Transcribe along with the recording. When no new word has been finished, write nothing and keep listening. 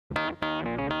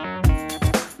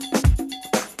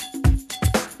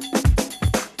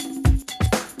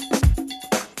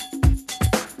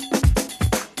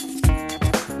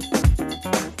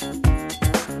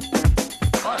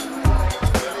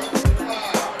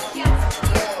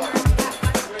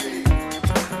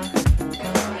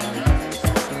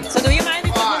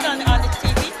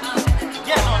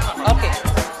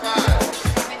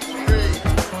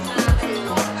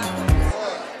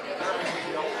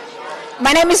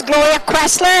My name is Gloria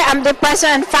Cressler. I'm the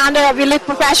president and founder of Elite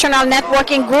Professional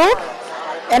Networking Group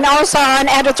and also an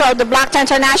editor of the Black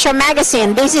International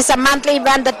magazine. This is a monthly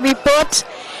event that we put.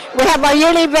 We have a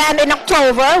yearly event in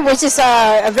October, which is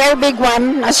a very big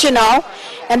one, as you know.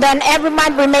 And then every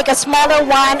month we make a smaller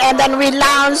one, and then we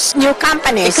launch new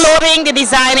companies. The clothing, the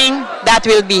designing, that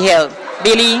will be held.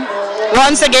 Billy,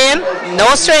 once again,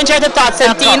 no stranger to thoughts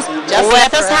and teens. Just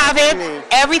let us have it.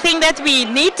 Everything that we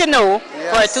need to know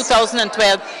for a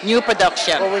 2012 new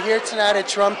production. Well, we're here tonight at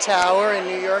Trump Tower in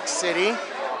New York City.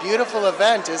 Beautiful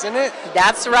event, isn't it?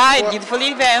 That's right, beautiful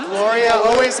event. Gloria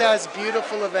always has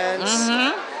beautiful events,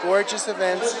 gorgeous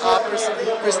events.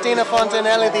 Christina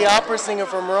Fontanelli, the opera singer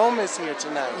from Rome, is here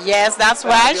tonight. Yes, that's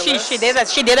right. She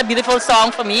did a beautiful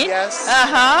song for me. Yes.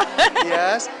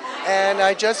 Yes. And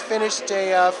I just finished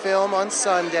a film on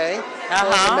Sunday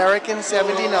called American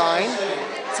 79.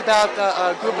 It's about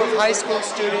a group of high school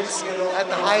students at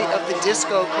the height of the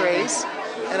disco craze.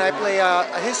 And I play a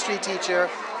history teacher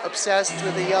obsessed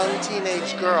with a young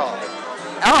teenage girl.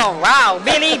 Oh, wow.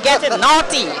 Billy, get it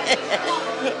naughty.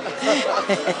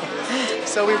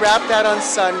 So we wrapped that on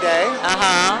Sunday.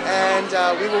 And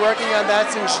we were working on that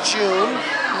since June.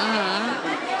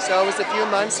 So it was a few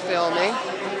months filming.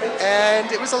 And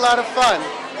it was a lot of fun.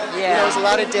 Yeah. There was a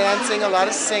lot of dancing, a lot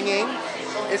of singing.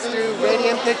 It's through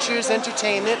Radiant Pictures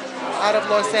Entertainment out of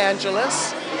Los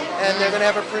Angeles. And they're going to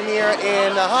have a premiere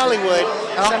in Hollywood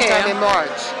sometime in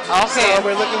March. So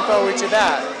we're looking forward to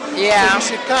that. Yeah. So you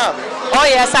should come. Oh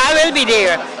yes, I will be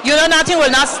there. You know, nothing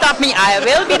will not stop me. I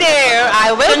will be there.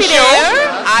 I will be there.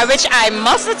 I wish I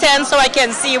must attend so I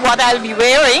can see what I'll be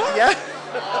wearing. Yeah.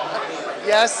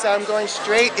 Yes, I'm going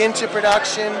straight into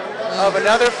production of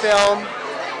another film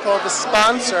called The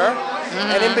Sponsor.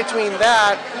 And in between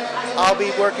that, I'll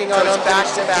be working on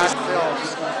back-to-back films.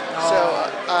 So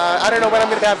I don't know when I'm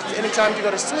going to have any time to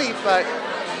go to sleep, but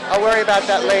I'll worry about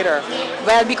that later.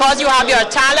 Well, because you have your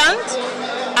talent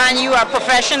and you are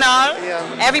professional,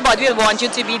 everybody will want you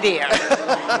to be there.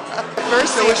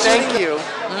 First scene, thank you.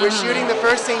 We're shooting the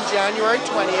first scene January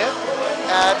 20th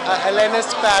at Elena's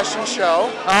fashion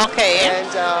show. And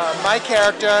my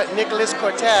character, Nicholas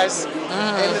Cortez,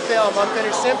 in the film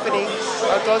Unfinished Symphony,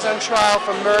 goes on trial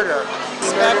for murder.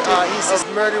 He's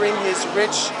murdering his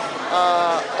rich,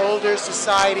 older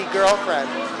society girlfriend.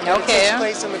 It takes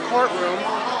place in the courtroom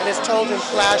and is told in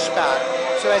flashback.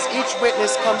 So as each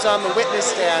witness comes on the witness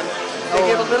stand, they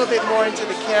give a little bit more into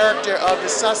the character of the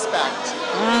suspect.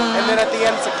 And then at the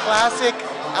end, it's a classic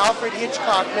Alfred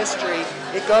Hitchcock mystery.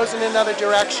 It goes in another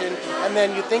direction, and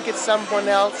then you think it's someone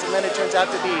else, and then it turns out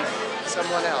to be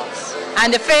someone else.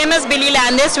 And the famous Billy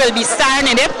Landis will be starring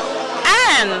in it,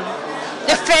 and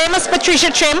the famous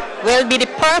Patricia Trim will be the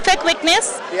perfect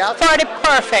witness for the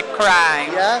perfect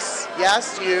crime. Yes,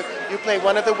 yes, you play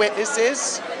one of the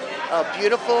witnesses.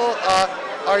 Beautiful.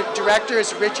 Our director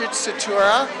is Richard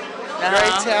Satura.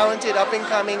 Very talented,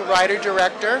 up-and-coming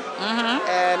writer-director.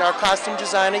 And our costume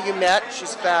designer you met,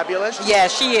 she's fabulous.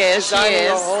 Yes, she is. Designing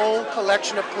a whole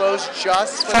collection of clothes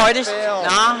just for the film.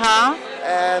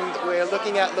 And we're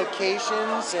looking at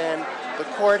locations and the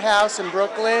courthouse in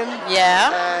Brooklyn.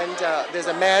 And there's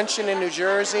a mansion in New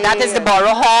Jersey. That is the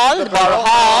Borough Hall. The Borough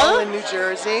Hall in New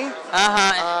Jersey.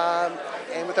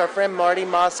 And with our friend Marty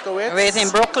Moskowitz. Right in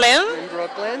Brooklyn. In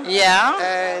Brooklyn. Yeah.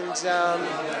 And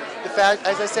the fact,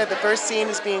 as I said, the first scene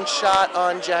is being shot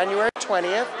on January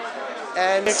 20th.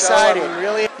 And it's exciting,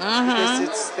 really.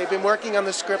 Because they've been working on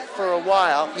the script for a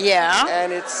while. Yeah.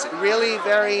 And it's really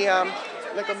very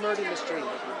like a murder mystery.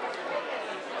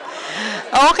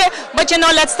 Okay, but you know,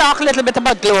 let's talk a little bit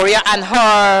about Gloria and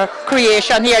her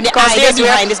creation here. The idea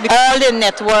behind this, all the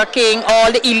networking, all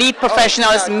the elite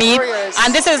professionals meet,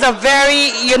 and this is a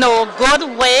very, you know,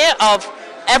 good way of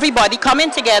everybody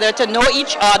coming together to know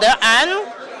each other and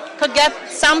could get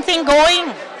something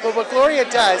going. But what Gloria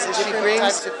does is she brings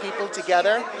types of people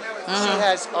together. She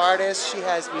has artists, she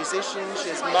has musicians, she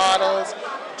has models,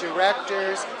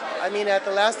 directors. I mean, at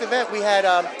the last event we had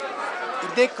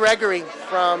Dick Gregory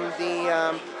from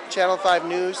the Channel 5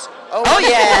 News. Oh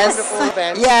yes. Wonderful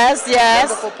events. Yes, yes.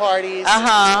 Wonderful parties.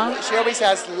 She always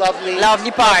has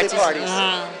lovely parties.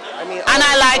 I mean, and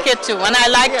I like it too. And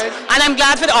and I'm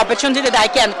glad for the opportunity that I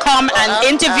can come and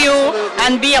interview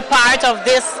and be a part of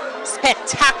this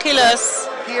spectacular.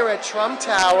 Here at Trump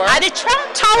Tower. At the Trump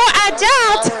Tower at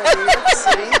that.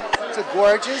 It's a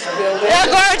gorgeous building. A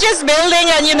gorgeous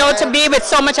building, and you know, to be with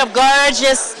so much of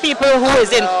gorgeous people who is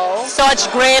in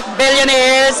such great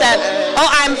billionaires, and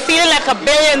I'm feeling like a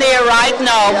billionaire right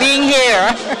now being here.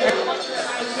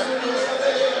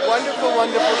 Wonderful,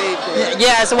 wonderful evening.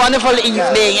 Yes, wonderful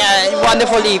evening,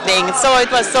 wonderful evening. So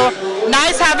it was so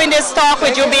nice having this talk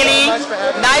with you, Billy.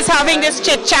 Nice having this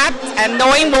chit chat and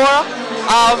knowing more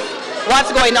of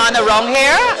what's going on around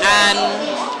here. And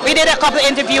we did a couple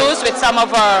interviews with some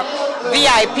of our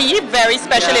VIP, very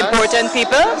special, important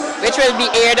people, which will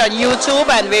be aired on YouTube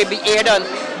and will be aired on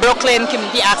Brooklyn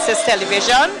Community Access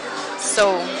Television.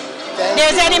 So,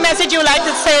 there's any message you'd like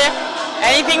to say?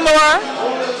 Anything more?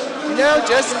 No,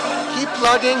 just keep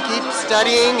plugging, keep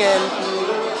studying, and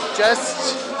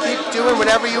just keep doing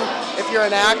whatever you. If you're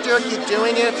an actor, keep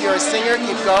doing it. If you're a singer,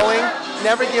 keep going.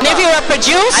 Never give up. If you're a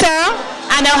producer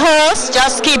and a host,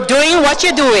 just keep doing what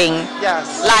you're doing.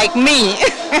 Yes. Like me.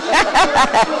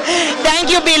 Thank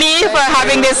you, Billy, for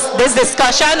having this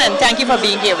discussion, and thank you for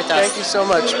being here with us. Thank you so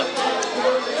much.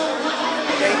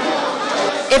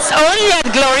 It's only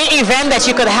at Gloria event that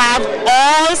you could have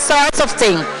all sorts of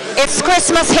things. It's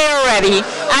Christmas here already,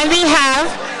 and we have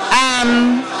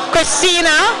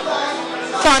Christina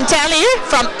Fontelli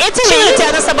from Italy to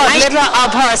tell us about a little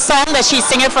of her song that she's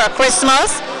singing for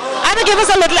Christmas, and to give us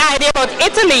a little idea about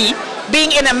Italy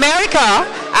being in America.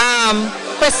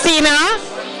 Christina,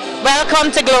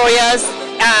 welcome to Gloria's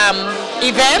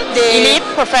event, the Elite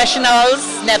Professionals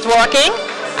Networking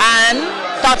and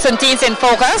Thoughts and Teens in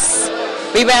Focus.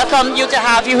 We welcome you to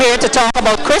have you here to talk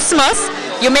about Christmas.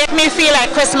 You make me feel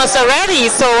like Christmas already.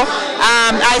 So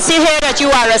I see here that you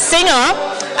are a singer,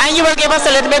 and you will give us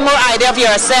a little bit more idea of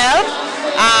yourself,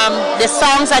 the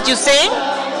songs that you sing,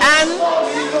 and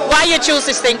why you choose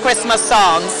to sing Christmas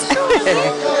songs. Thank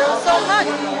you so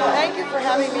much. Thank you for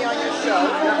having me on your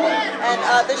show. And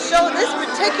this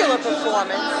particular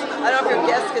performance, I don't know if your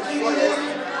guests can see this,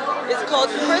 is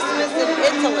called Christmas in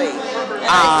Italy. And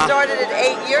I started it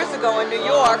 8 years ago in New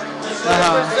York to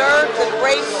preserve the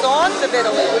great songs of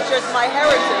Italy, which is my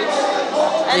heritage.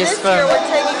 And this year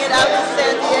we're taking it out to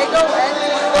San Diego and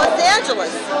Los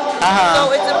Angeles.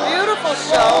 So it's a beautiful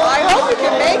show. I hope you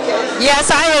can make it. Yes,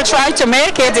 I will try to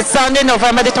make it. It's Sunday,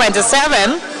 November the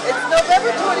 27th. It's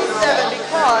November 27th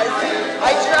because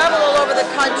I travel all over the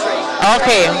country.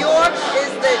 Okay. And New York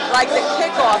is like the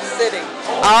kickoff city.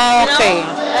 Okay. You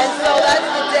know? And so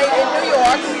that's the date in New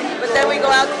York. But then we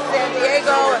go out to San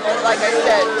Diego, and like I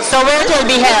said. So where will it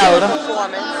be held?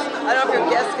 Performance. I don't know if your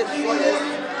guests can see this.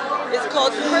 It's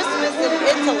called Christmas in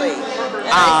Italy.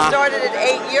 And I started it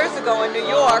 8 years ago in New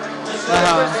York to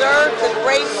preserve the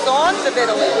great songs of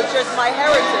Italy, which is my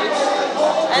heritage.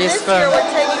 And this year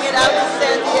we're taking it out to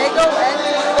San Diego and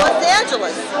Los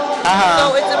Angeles.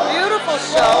 So it's a beautiful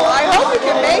show. I hope you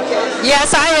can make it.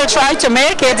 Yes, I will try to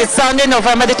make it. It's Sunday,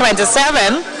 November the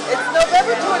 27th. It's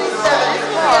November 27th.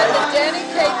 It's at the Danny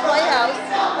K Playhouse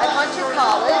at Hunter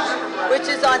College,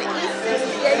 which is on East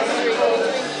 68th Street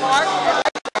between Park and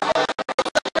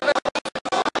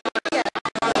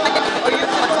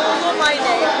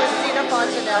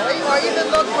or even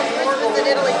look for Christmas in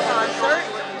Italy concert,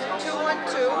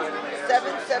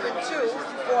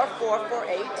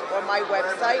 212-772-4448, or my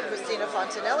website,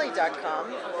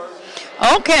 ChristinaFontanelli.com.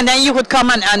 Okay, and then you could come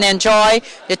and enjoy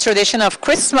the tradition of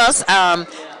Christmas.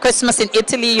 Christmas in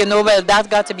Italy, you know, well, that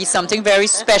got to be something very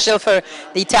special for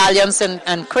the Italians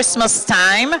and Christmas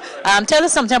time. Tell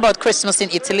us something about Christmas in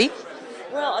Italy.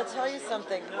 Well, I'll tell you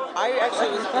something. I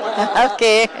actually was born.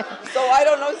 Okay. So I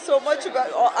don't know so much about.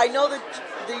 I know the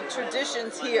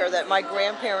traditions here that my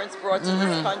grandparents brought to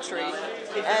this country,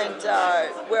 and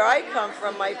where I come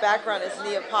from, my background is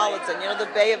Neapolitan. You know, the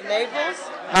Bay of Naples.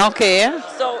 Okay.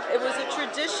 So it was a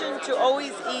tradition to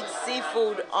always eat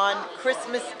seafood on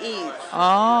Christmas Eve.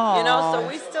 Oh. You know, so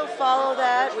we still follow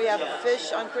that. We have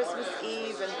fish on Christmas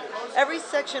Eve, and every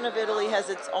section of Italy has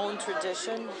its own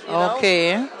tradition. You know?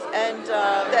 Okay. And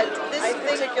this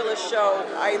particular show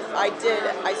I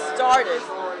started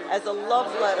as a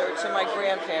love letter to my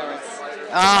grandparents.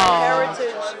 My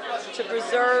heritage, to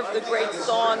preserve the great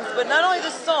songs, but not only the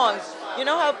songs. You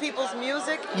know how people's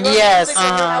music, music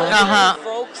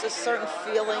evokes a certain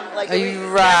feeling, like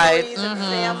memories and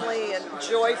family and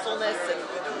joyfulness, and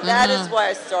That is why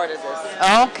I started this.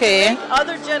 Okay. Make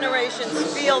other generations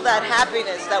feel that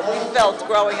happiness that we felt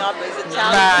growing up as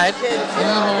Italian kids.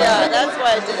 Yeah, that's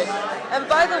why I did it. And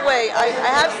by the way, I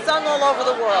have sung all over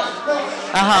the world.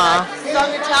 I've sung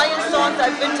Italian songs.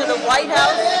 I've been to the White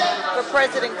House for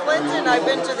President Clinton. I've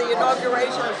been to the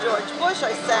inauguration of George Bush.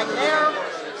 I sang there.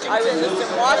 I was just in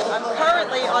Washington. I'm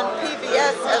currently on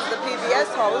PBS as the PBS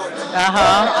host for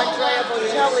Andrea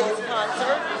Bocelli's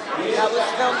concert. That was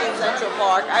filmed in Central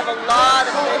Park. I have a lot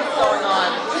of things going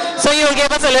on. So you'll give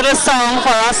us a little song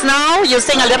for us now? You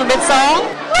sing a little bit song?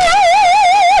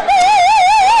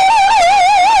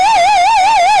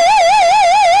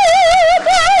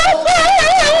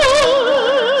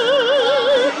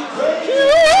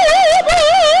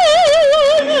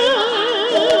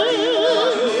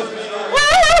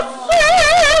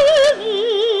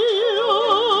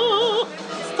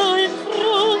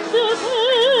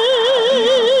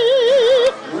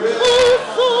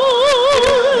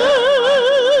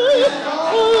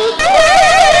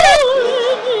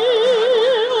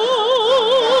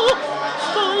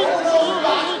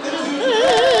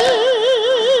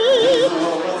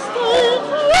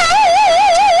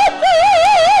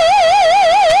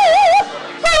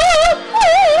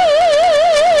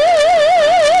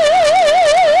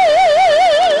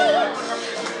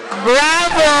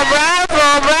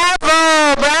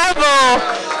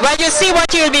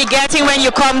 Getting when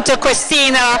you come to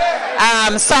Christina,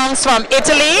 songs from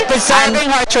Italy, preserving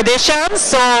her traditions.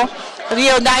 So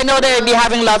I know they'll be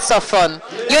having lots of fun.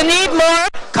 You need more?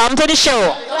 Come to the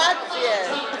show.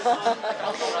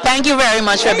 Thank you very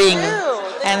much for being here.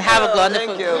 And have a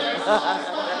wonderful day.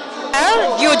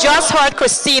 Well, you just heard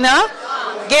Christina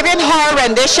giving her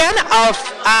rendition of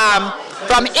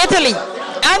from Italy.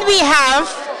 And we have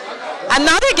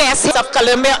another guest of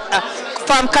Colombia,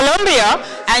 from Colombia,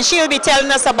 and she will be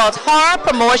telling us about her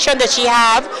promotion that she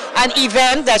have, an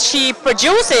event that she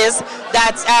produces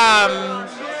that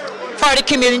for the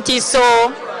community.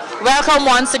 So welcome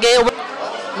once again,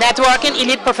 Networking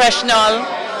Elite Professional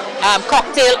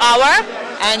Cocktail Hour,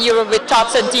 and you're with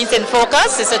Tops and Teens in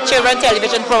Focus. It's a children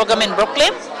television program in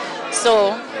Brooklyn.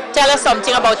 So tell us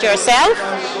something about yourself.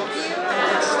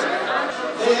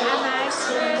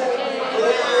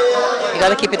 You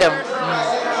gotta keep it down.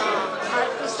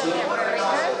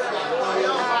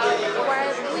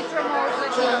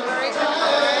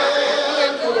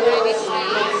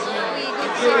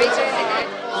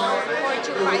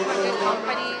 Fortune 500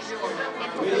 companies and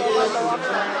for global law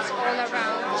firms all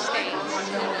around the States.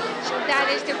 So that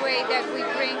is the way that we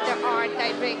bring the art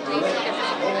directly to the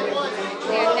people.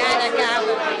 We are not a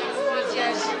gallery. We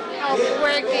just help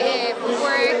work to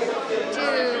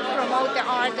promote the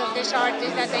art of these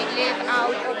artists that they live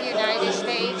out of the United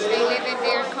States. They live in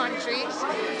their countries.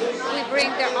 We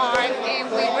bring the art and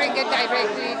we bring it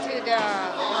directly to a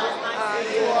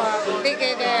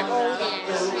bigger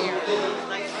audience here.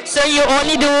 So you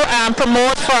only do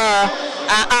promote for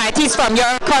artists from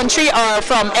your country or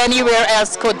from anywhere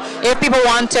else? If people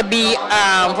want to be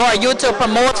for you to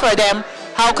promote for them,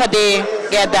 how could they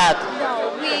get that?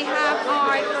 No, we have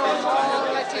art from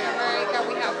all Latin America.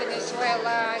 We have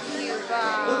Venezuela,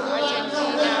 Cuba,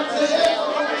 Argentina, Brazil,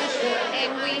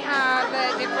 and we have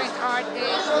different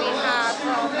artists. We have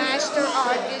master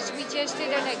artists. We just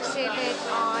did an exhibit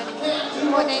for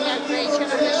the inauguration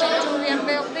of the Centurion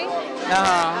building 20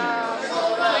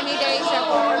 days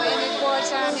ago, and it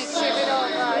was an exhibit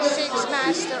of 6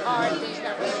 master artists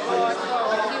that we brought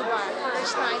from Cuba,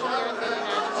 first time here in the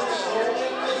United States.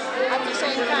 At the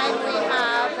same time, we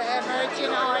have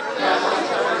emerging artists.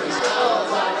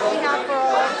 We have for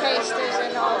all tasters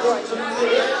and all budgets.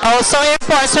 Oh, so if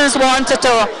persons wanted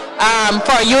to,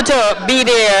 for you to be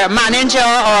their manager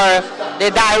or the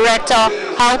director,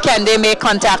 how can they make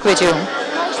contact with you?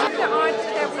 Most of the artists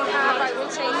that we have, I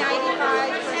would say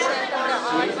 95% of the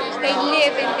artists, they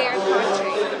live in their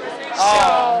country.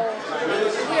 So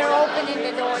we're opening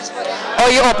the doors for them. Oh,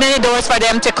 you're opening the doors for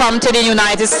them to come to the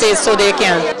United States so they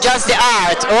can. Just the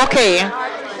art, okay. The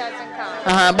artist doesn't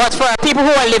come. But for people who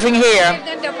are living here, Give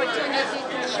them the opportunity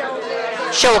to show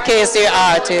their showcase their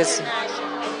artists.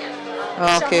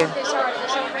 Okay. Some of these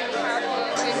artists already have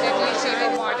this in the New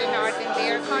Zealand modern art in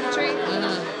their country,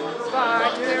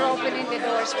 but we're opening the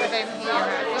doors for them here.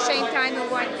 At the same time, we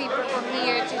want people from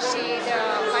here to see the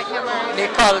Latin American The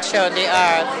culture, the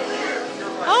art.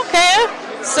 Okay,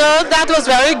 so that was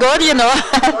very good, you know.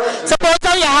 Suppose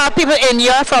you have people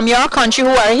from your country who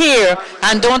are here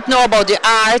and don't know about the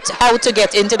art, how to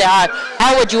get into the art.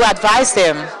 How would you advise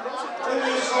them? You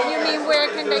mean where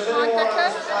can they contact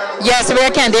us? Yes, where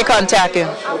can they contact you?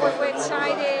 Our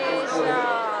website is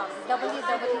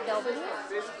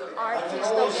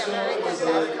www.artistofthearts.com.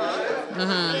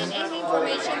 And any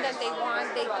information that they want,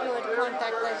 they could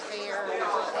contact us there and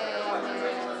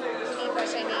leave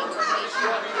us any information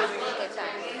and we get that.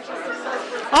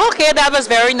 Okay, that was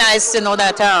very nice to know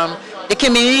that the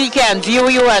community can view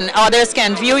you and others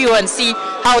can view you and see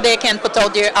how they can put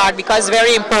out their art, because it's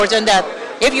very important that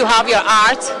if you have your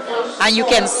art and you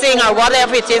can sing or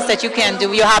whatever it is that you can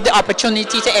do, you have the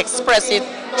opportunity to express it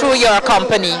through your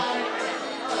company.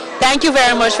 Thank you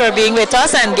very much for being with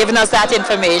us and giving us that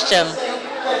information.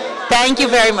 Thank you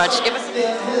very much.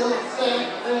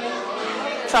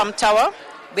 Trump Tower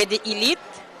with the Elite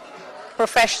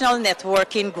Professional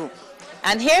Networking Group.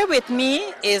 And here with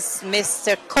me is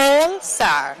Mr. Cole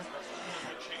Sarr.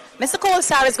 Mr. Cole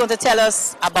Sarr is going to tell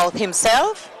us about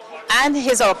himself and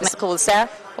his organization. Mr. Cole Sarr,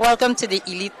 welcome to the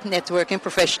Elite Networking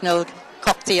Professional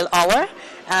Cocktail Hour.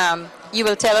 You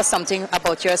will tell us something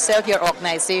about yourself, your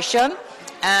organization,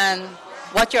 and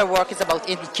what your work is about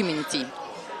in the community.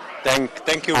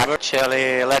 Thank you.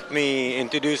 Actually, let me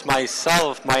introduce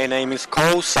myself. My name is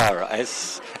Cole Sarr,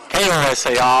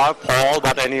 K-O-S-A-R, Paul,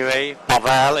 but anyway,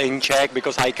 Pavel in Czech,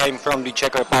 because I came from the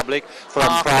Czech Republic, from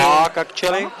Prague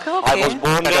actually. I was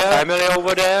born there, had a family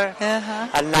over there,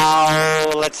 and now,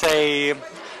 let's say,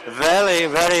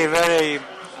 very,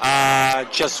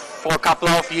 just for a couple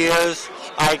of years,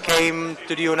 I came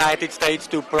to the United States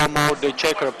to promote the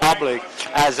Czech Republic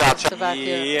as a...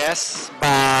 Yes,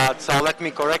 but so let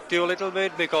me correct you a little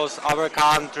bit, because our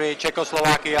country,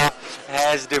 Czechoslovakia,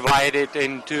 has divided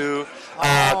into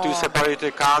two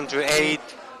separate countries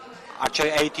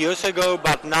 8 years ago,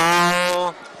 but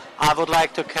now I would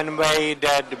like to convey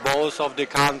that both of the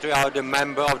countries are the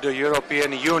member of the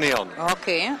European Union.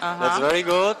 Okay. That's very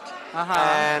good.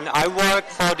 And I work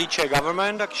for the Czech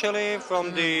government actually,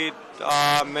 from the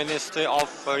Ministry of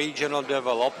Regional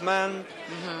Development,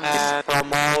 and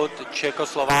promote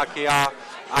Czechoslovakia,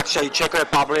 actually Czech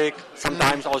Republic,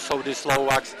 sometimes also the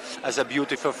Slovaks, as a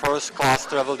beautiful first-class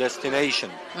travel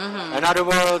destination. In other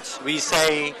words, we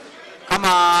say, come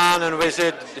on and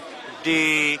visit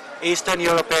the Eastern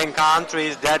European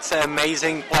countries. That's an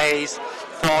amazing place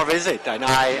for visit, and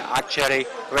I actually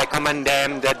recommend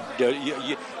them that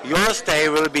your stay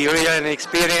will be really an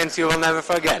experience you will never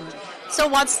forget. So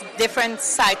what's different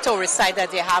tourist site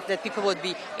that they have that people would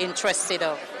be interested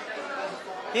of?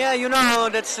 Yeah, you know,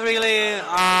 that's really,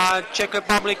 Czech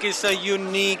Republic is a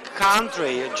unique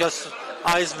country. Just,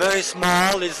 it's very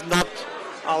small, it's not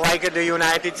like the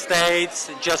United States,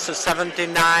 just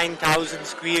 79,000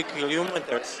 square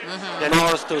kilometers. The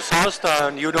north to south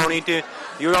turn, you don't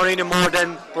need more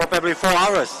than probably 4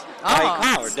 hours by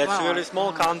car. That's a really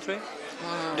small country.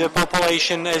 The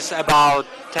population is about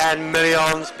 10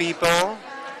 million people,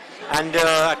 and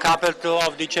a capital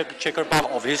of the Czech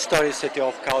Republic, of history, city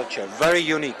of culture. Very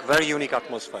unique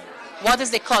atmosphere. What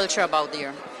is the culture about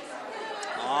there?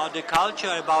 The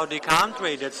culture about the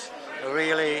country, that's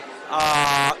really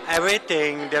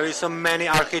everything. There is so many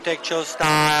architectural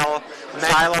style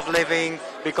of living,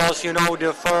 because you know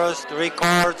the first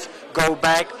records go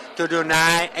back to the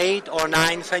 8th or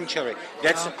 9th century.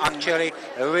 That's actually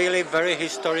a really very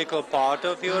historical part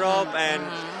of Europe, and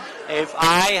if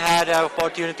I had an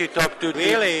opportunity to talk to,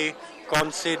 really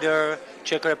consider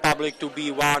Czech Republic to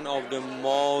be one of the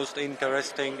most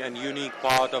interesting and unique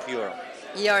part of Europe.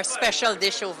 Your special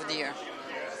dish over there?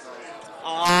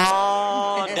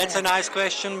 That's a nice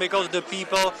question, because the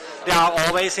people, they are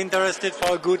always interested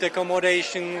for good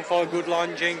accommodation, for good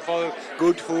lodging, for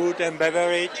good food and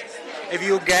beverage. If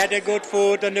you get a good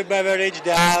food and the beverage,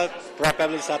 they are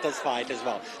probably satisfied as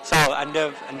well. So, and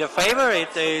the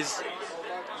favorite is,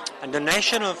 and the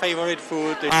national favorite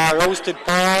food is roasted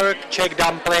pork, Czech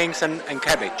dumplings, and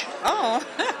cabbage. Oh,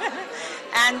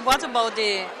 and what about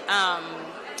the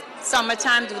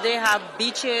summertime? Do they have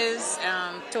beaches,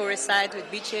 tourist sites with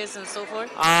beaches and so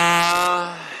forth?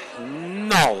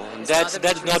 No, that's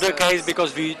not the case,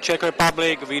 because we Czech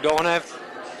Republic, we don't have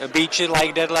a beach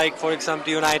like that, like for example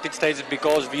the United States,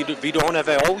 because we don't have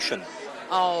an ocean.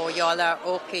 Oh, y'all are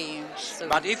okay. So.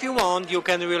 But if you want, you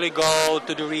can really go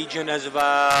to the region as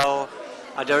well.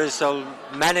 There is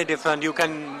many different, you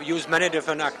can use many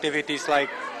different activities, like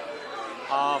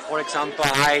for example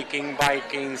hiking,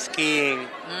 biking, skiing,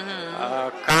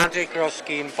 country cross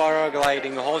skiing,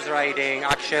 paragliding, horse riding.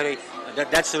 Actually,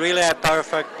 that's really a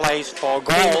perfect place for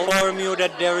golf. I inform you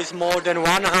that there is more than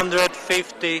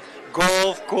 150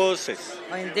 golf courses.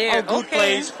 A good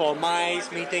place for mice,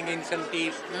 meeting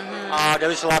incentives.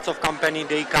 There is lots of company,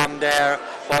 they come there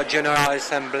for general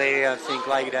assembly and things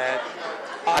like that.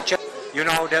 You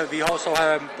know that we also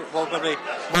have probably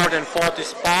more than 40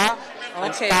 spa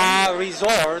and spa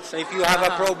resorts. If you have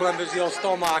a problem with your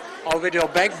stomach or with your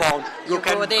backbone, you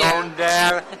can go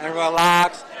there and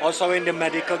relax. Also in the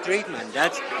medical treatment.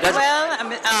 That's well,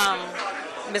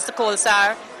 Mr.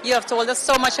 Cressler, you have told us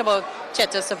so much about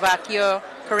Czechoslovakia.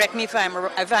 Correct me if I'm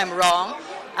wrong.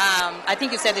 I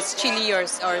think you said it's Chile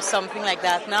or something like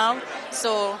that now.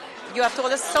 So you have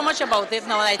told us so much about it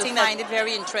now. I think I find it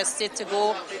very interesting to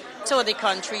go to the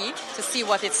country to see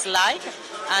what it's like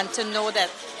and to know that,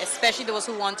 especially those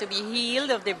who want to be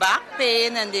healed of the back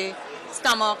pain and the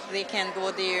stomach, they can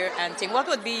go there and think. What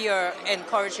would be your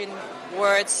encouraging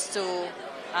words to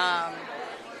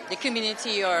the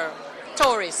community or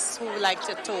tourists who like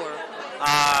to tour?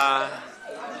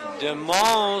 The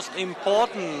most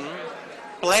important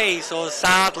place or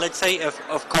site, let's say,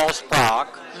 of course,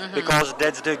 Prague, because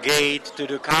that's the gate to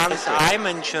the country. I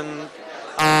mentioned,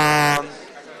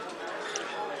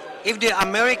 if the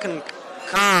American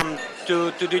come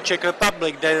to the Czech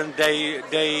Republic, then they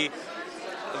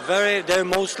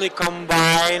mostly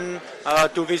combine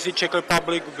to visit Czech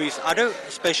Republic with other,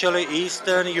 especially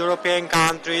Eastern European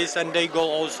countries, and they go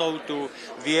also to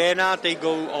Vienna, they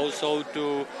go also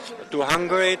to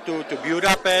Hungary, to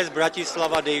Budapest,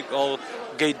 Bratislava, they go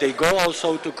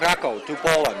also to Krakow, to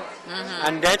Poland.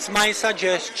 And that's my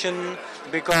suggestion,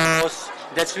 because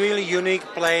that's really unique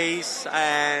place,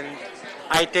 and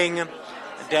I think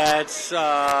that's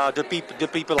the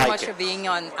people like it. Much for being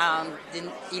on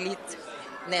the Elite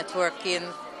Networking,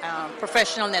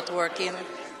 professional networking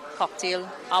cocktail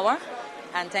hour,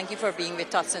 and thank you for being with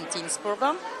Tots and Teens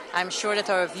program. I'm sure that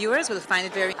our viewers will find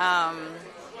it very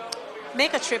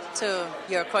make a trip to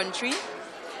your country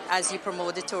as you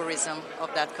promote the tourism of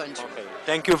that country. Okay.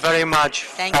 Thank you very much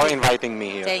for inviting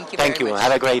me here. Thank you. Thank you.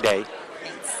 Have a great day.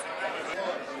 Thanks.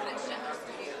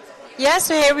 Yes,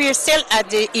 so here we are still at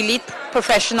the Elite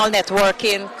Professional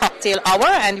Networking Cocktail Hour,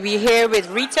 and we're here with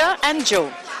Rita and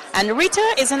Joe. And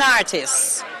Rita is an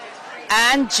artist,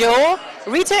 and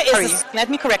Rita is, let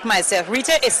me correct myself,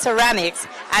 Rita is ceramics,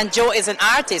 and Joe is an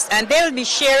artist, and they'll be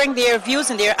sharing their views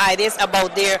and their ideas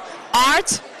about their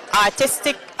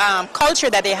artistic culture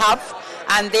that they have,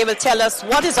 and they will tell us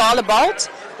what it's all about,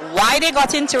 why they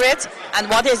got into it, and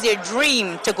what is their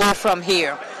dream to go from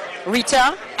here.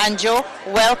 Rita and Joe,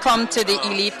 welcome to the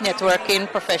Elite Networking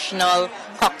Professional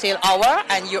Cocktail Hour,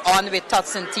 and you're on with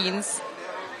Tots and Teens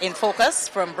in Focus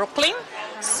from Brooklyn.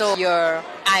 So your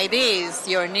ideas,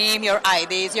 your name, your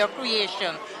ideas, your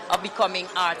creation of becoming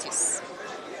artists.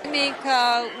 I make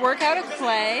work out of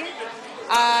clay.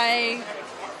 I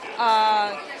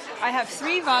have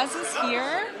 3 vases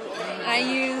here. I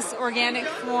use organic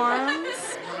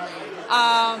forms.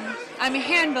 I'm a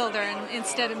hand builder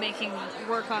instead of making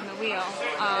work on the wheel.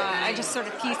 I just sort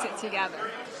of piece it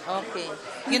together. Okay.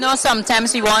 You know,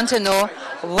 sometimes we want to know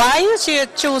why you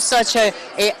choose such a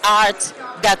art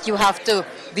that you have to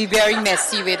be very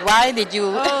messy with. Why did you?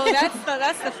 Oh,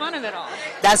 that's the fun of it all.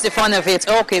 That's the fun of it.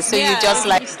 Okay, so yeah, you just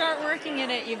like. You start working in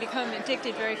it, you become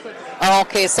addicted very quickly.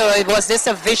 Okay, so was this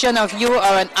a vision of you or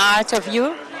an art of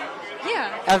you? Yeah.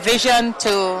 A vision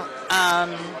to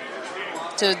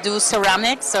do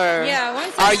ceramics, or yeah,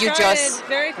 once are I you just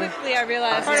very quickly I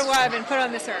realized part of why I've been put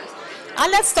on this earth.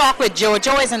 Let's talk with Joe.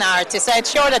 Joe is an artist. I'm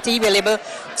sure that he will be able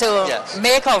to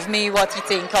make of me what you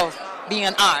think of being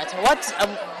an art.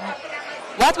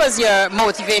 What was your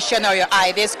motivation or your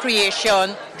ideas,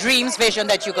 creation, dreams, vision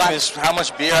that you got? It's how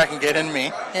much beer I can get in me,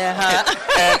 Uh-huh.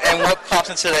 and what pops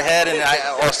into the head, and I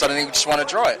all of a sudden just want to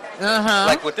draw it. Uh-huh.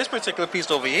 Like with this particular piece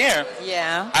over here,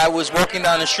 yeah. I was walking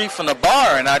down the street from the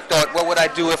bar, and I thought, what would I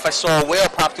do if I saw a whale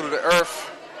pop through the earth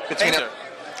between it?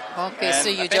 Okay, so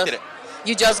and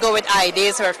you just go with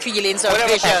ideas or feelings or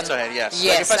whatever vision. pops into the head, yes.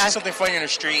 Like if I see something funny in the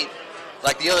street,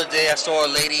 like the other day I saw a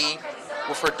lady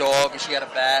with her dog, and she had a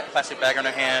plastic bag in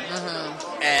her hand,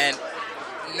 and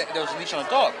there was a leash on the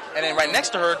dog. And then right next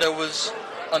to her, there was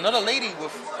another lady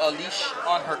with a leash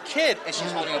on her kid, and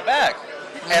she's holding a bag.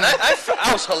 And I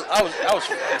was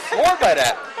floored by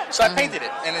that. So I painted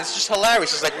it, and it's just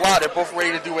hilarious. It's like, wow, they're both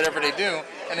ready to do whatever they do,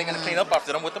 and they're going to clean up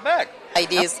after them with the bag.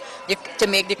 Ideas to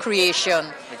make the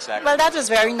creation. Exactly. Well, that was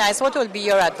very nice. What would be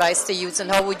your advice to youths, and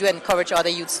how would you encourage other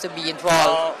youths to be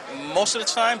involved? Most of the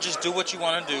time, just do what you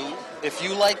want to do. If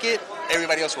you like it,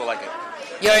 everybody else will like it.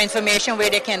 Your information, where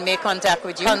they can make contact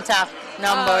with you. Contact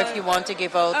number if you want to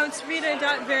give out. Oh, it's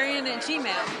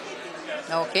rita.varian@gmail.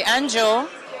 Okay, and Joe?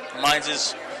 Mine's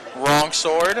is Wrong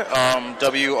Sword,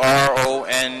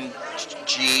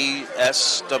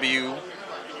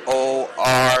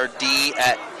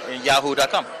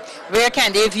 WRONGSWORD@yahoo.com. Where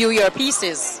can they view your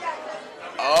pieces?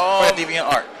 At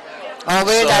DeviantArt. Oh,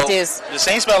 where that is? The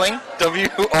same spelling,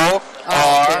 WOR,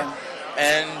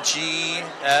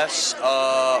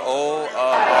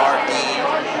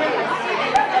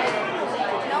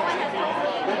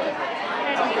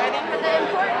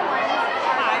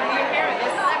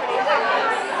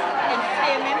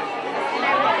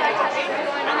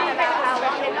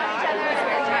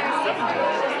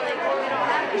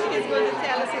 He's going to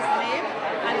tell us his name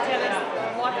and tell us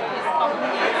what his company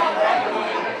is.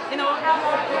 You know,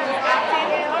 acting,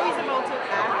 how he's about to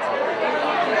act.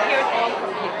 You hear it all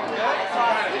from him.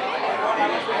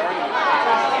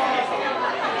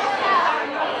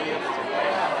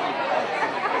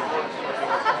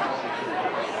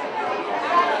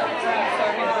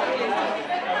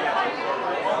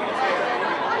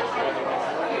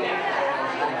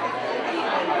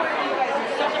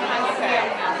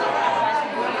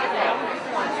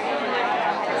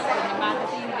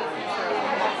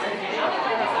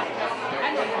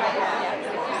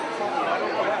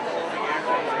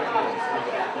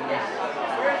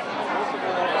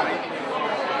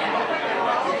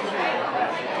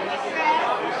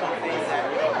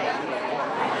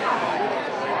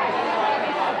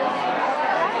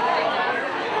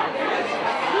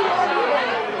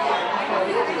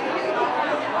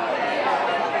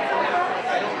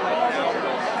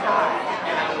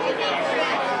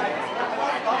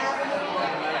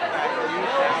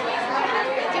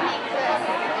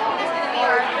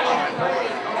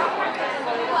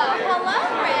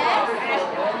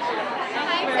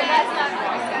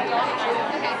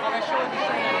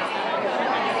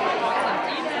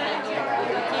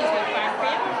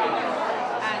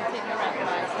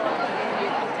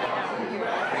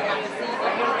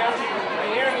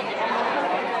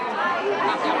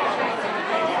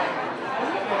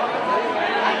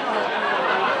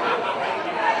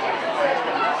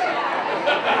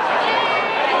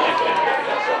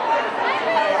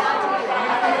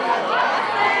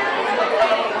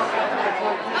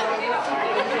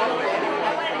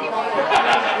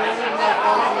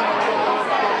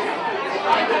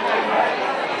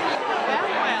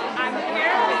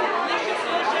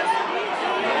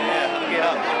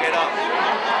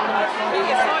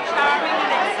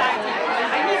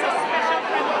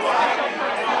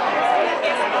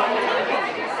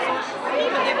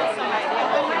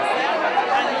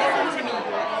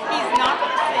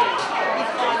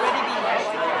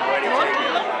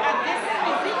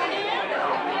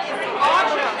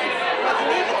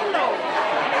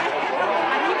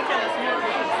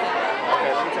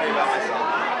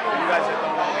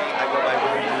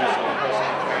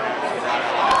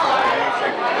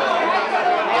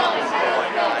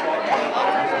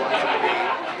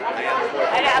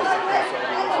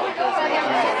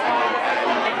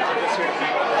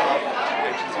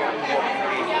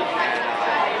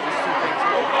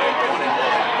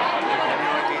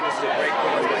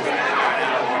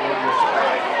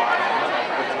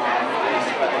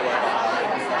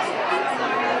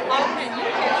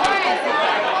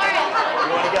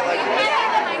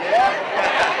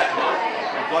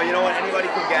 Well, you know what? Anybody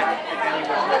can get any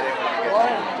which way they want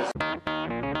to get. Just